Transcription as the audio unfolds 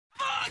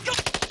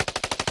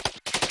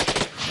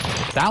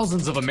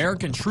Thousands of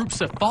American troops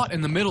have fought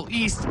in the Middle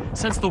East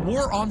since the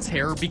war on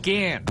terror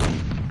began.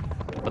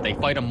 But they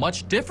fight a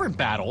much different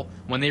battle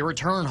when they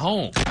return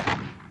home.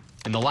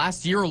 In the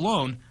last year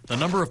alone, the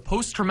number of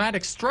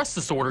post-traumatic stress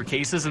disorder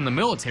cases in the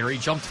military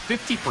jumped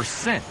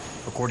 50%,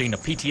 according to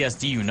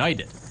PTSD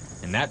United.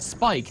 And that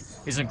spike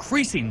is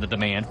increasing the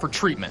demand for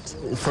treatment.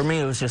 For me,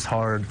 it was just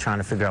hard trying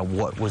to figure out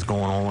what was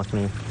going on with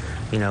me.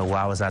 You know,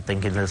 why was I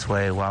thinking this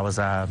way? Why was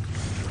I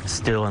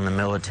still in the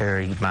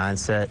military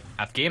mindset?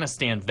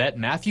 Afghanistan vet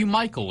Matthew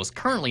Michael is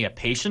currently a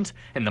patient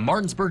in the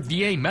Martinsburg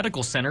VA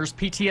Medical Center's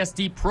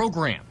PTSD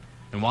program.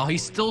 And while he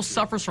still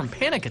suffers from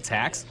panic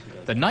attacks,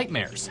 the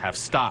nightmares have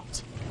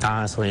stopped.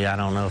 Honestly, I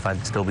don't know if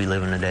I'd still be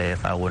living today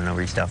if I wouldn't have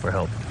reached out for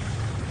help.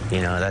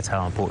 You know, that's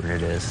how important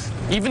it is.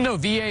 Even though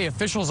VA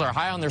officials are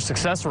high on their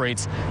success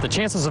rates, the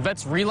chances of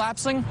vets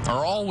relapsing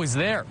are always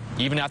there,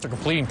 even after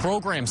completing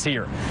programs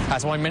here.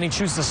 That's why many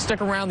choose to stick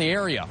around the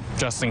area,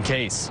 just in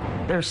case.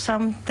 There's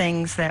some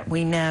things that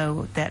we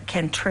know that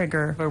can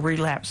trigger a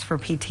relapse for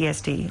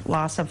PTSD.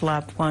 Loss of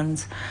loved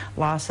ones,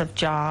 loss of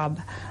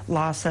job,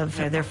 loss of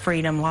their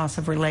freedom, loss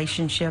of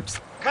relationships.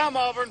 Come,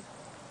 Auburn.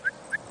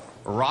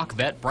 Iraq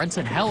vet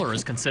Brenton Heller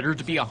is considered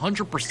to be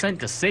 100%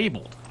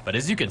 disabled, but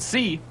as you can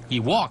see, he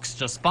walks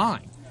just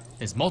fine.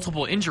 His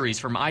multiple injuries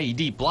from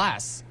IED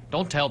blasts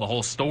don't tell the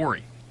whole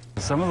story.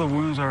 Some of the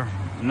wounds are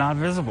not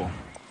visible.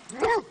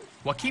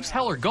 What keeps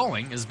Heller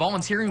going is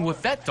volunteering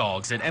with vet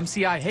dogs at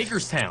MCI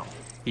Hagerstown.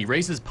 He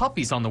raises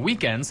puppies on the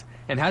weekends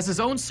and has his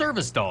own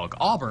service dog,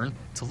 Auburn,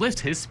 to lift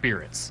his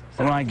spirits.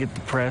 When I get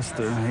depressed,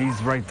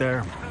 he's right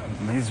there.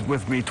 He's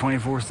with me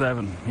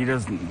 24/7.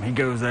 He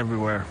goes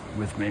everywhere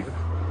with me.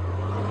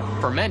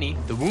 For many,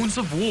 the wounds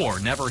of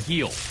war never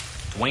heal.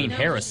 Dwayne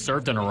Harris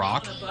served in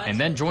Iraq and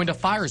then joined a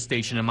fire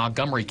station in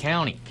Montgomery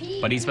County.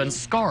 But he's been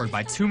scarred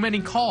by too many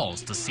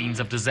calls to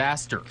scenes of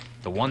disaster.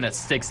 The one that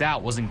sticks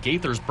out was in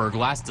Gaithersburg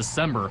last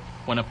December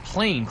when a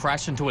plane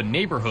crashed into a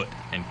neighborhood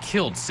and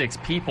killed 6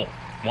 people.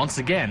 Once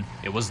again,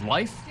 it was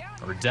life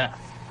or death.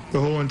 The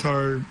whole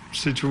entire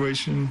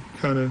situation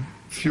kind of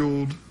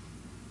fueled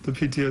the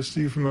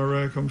PTSD from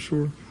Iraq, I'm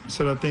sure.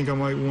 So I think I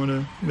might want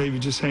to maybe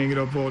just hang it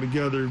up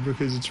altogether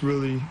because it's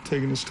really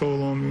taking its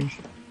toll on me.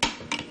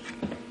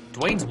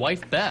 Dwayne's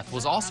wife, Beth,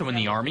 was also in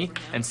the Army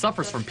and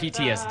suffers from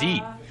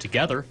PTSD.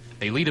 Together,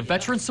 they lead a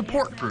veteran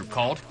support group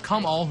called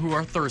Come All Who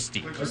Are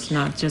Thirsty. It's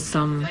not just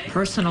some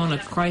person on a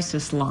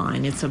crisis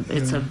line. It's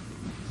a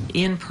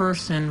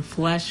in-person,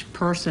 flesh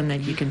person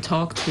that you can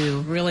talk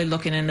to, really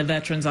looking in the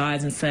veteran's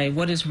eyes and say,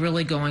 what is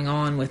really going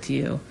on with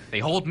you? They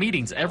hold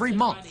meetings every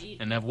month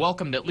and have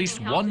welcomed at least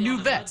one new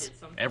vet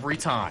every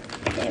time.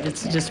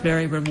 It's just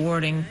very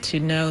rewarding to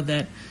know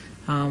that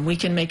we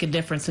can make a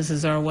difference. This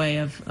is our way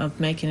of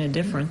making a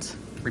difference.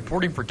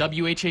 Reporting for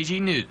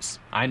WHAG News,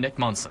 I'm Nick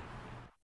Munson.